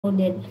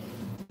downloaded.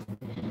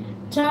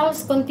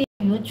 Charles, continue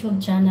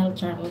YouTube channel,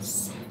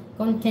 Charles.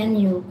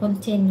 Continue.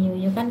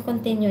 You can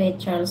continue it,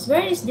 Charles.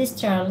 Where is this,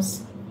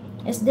 Charles?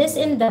 Is this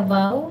in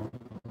Davao?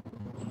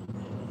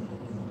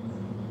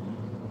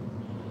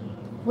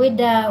 With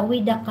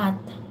the cat.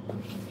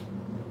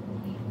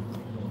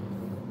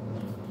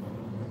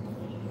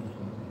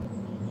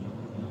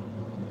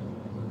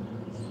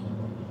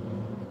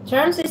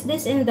 Charles, is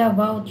this in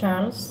Davao,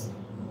 Charles?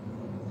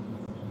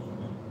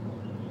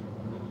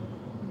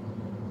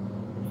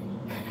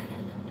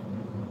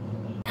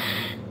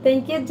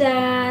 Thank you,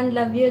 Jan.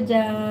 Love you,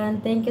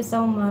 Jan. Thank you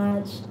so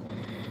much.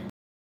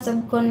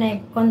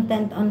 Subconnect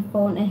content on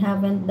phone I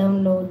haven't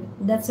downloaded.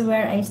 That's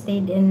where I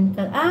stayed in.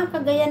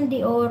 Cagayan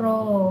de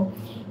Oro.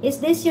 Is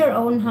this your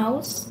own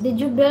house? Did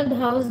you build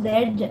house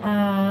there,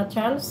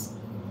 Charles?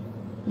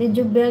 Did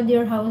you build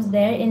your house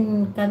there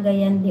in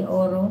Cagayan de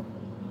Oro?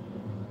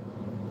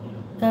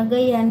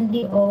 Cagayan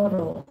de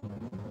Oro.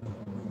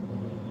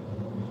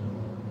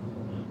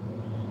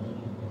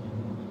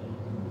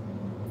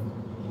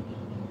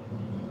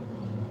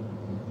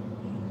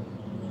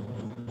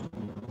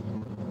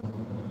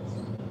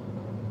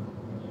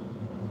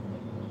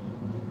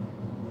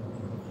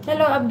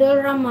 Hello,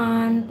 Abdul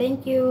Rahman.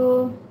 Thank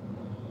you.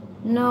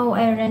 No,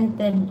 I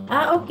rented.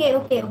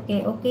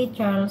 Okay,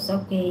 Charles.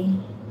 Okay.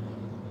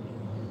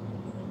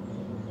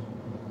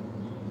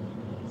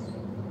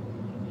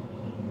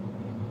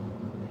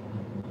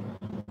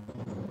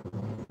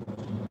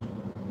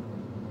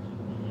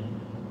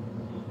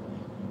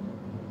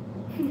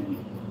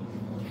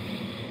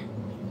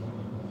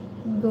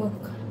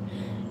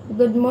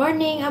 Good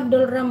morning,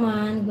 Abdul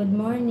Rahman. Good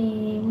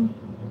morning.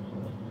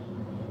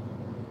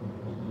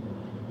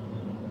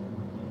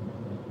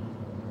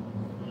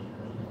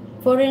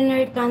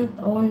 Foreigner can't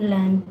own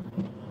land.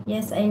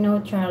 Yes, I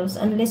know, Charles.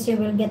 Unless you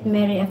will get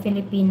marry a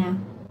Filipina.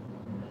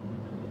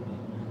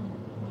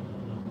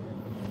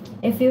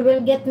 If you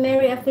will get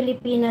marry a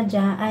Filipina,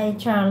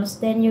 Charles,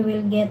 then you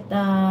will get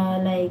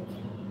like,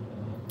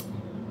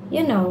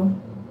 you know,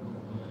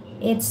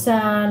 it's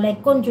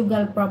like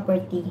conjugal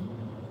property.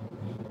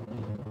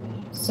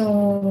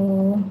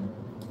 So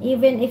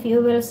even if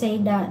you will say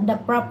that the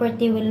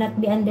property will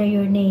not be under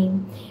your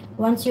name,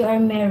 once you are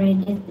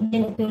married,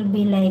 then it will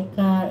be like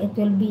it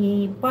will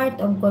be part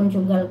of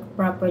conjugal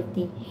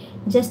property.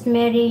 Just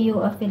marry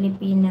you a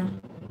Filipina.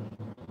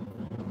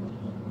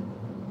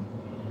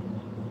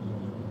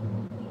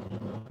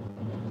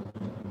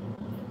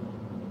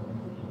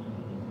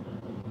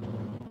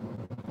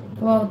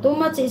 Wow, too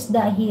much is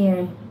that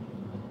here.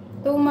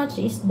 Too much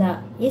is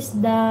the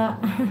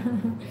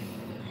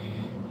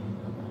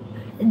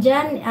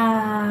Jan,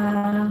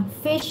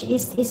 fish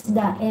is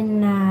isda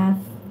in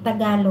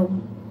Tagalog,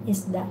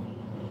 isda.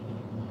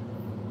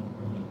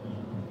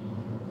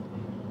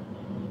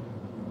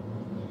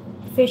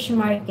 Fish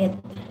market.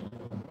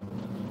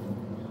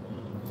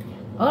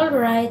 All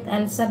right,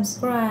 I'll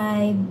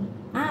subscribe.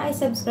 I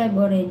subscribe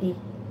already.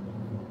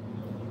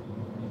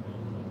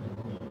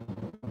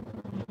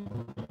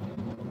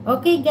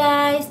 Okay,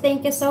 guys,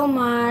 thank you so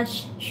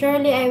much.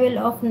 Surely I will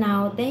off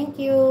now. Thank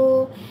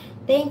you.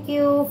 Thank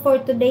you for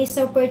today's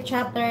super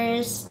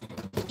chatters.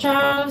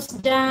 Charles,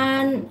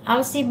 Jan,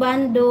 Alci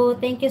Bando,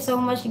 thank you so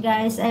much,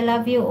 guys. I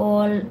love you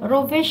all.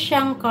 Rovish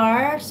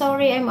Shankar,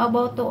 sorry I'm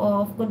about to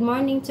off. Good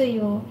morning to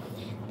you.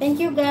 Thank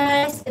you,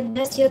 guys. God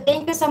bless you.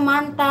 Thank you,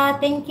 Samantha.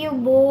 Thank you,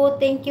 Boo.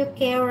 Thank you,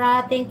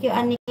 Kara. Thank you,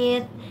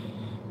 Anikit.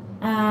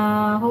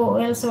 Who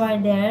else were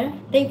there?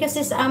 Thank you,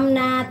 Sis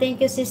Amna. Thank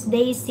you, Sis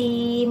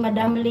Daisy,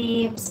 Madam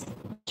Lips,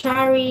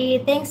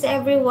 Chari. Thanks,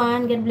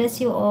 everyone. God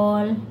bless you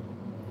all.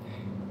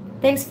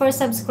 Thanks for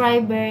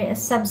subscribing.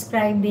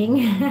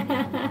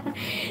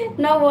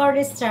 No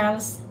worries,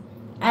 Charles.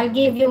 I'll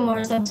give you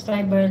more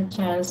subscribers,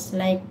 Charles.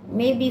 Like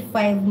maybe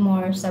 5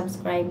 more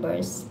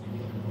subscribers.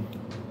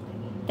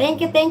 Thank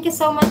you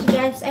so much,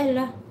 guys.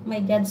 My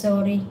God,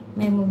 sorry.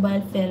 My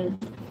mobile fell.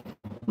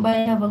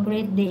 Bye. Have a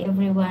great day,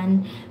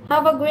 everyone.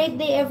 Have a great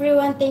day,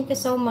 everyone. Thank you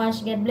so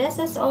much. God bless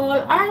us all.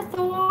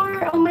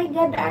 Arthur! Oh my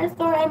God,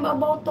 Arthur, I'm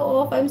about to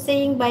off. I'm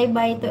saying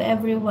bye-bye to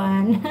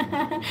everyone.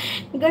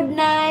 Good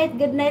night.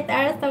 Good night,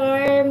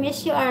 Arthur.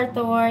 Miss you,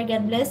 Arthur.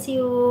 God bless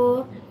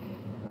you.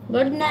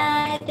 Good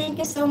night. Thank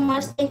you so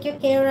much. Thank you,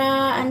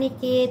 Kara,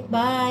 Anikit.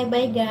 Bye.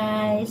 Bye,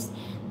 guys.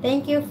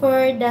 Thank you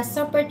for the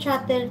super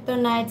chatter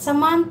tonight.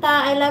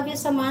 Samantha, I love you,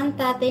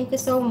 Samantha. Thank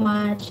you so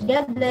much.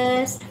 God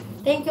bless.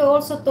 Thank you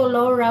also to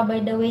Laura,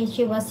 by the way,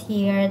 she was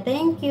here.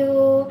 Thank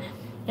you.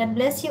 God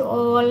bless you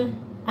all.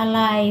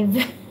 Alive.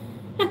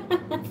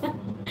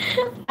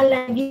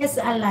 Alive. Yes,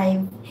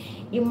 alive.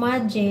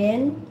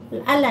 Imagine.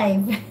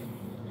 Alive.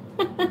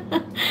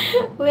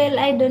 Well,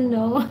 I don't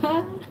know.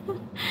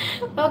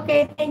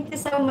 Okay, thank you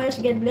so much.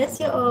 God bless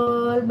you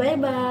all.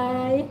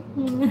 Bye-bye.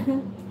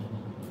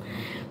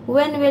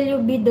 When will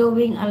you be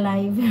doing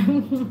alive?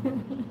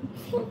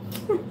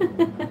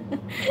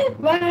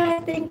 Bye.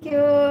 Thank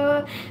you.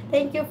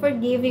 Thank you for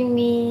giving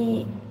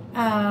me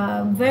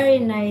a very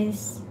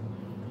nice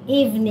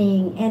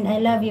evening. And I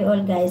love you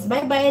all, guys.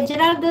 Bye-bye.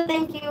 Geraldo,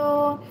 thank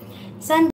you. Sunday.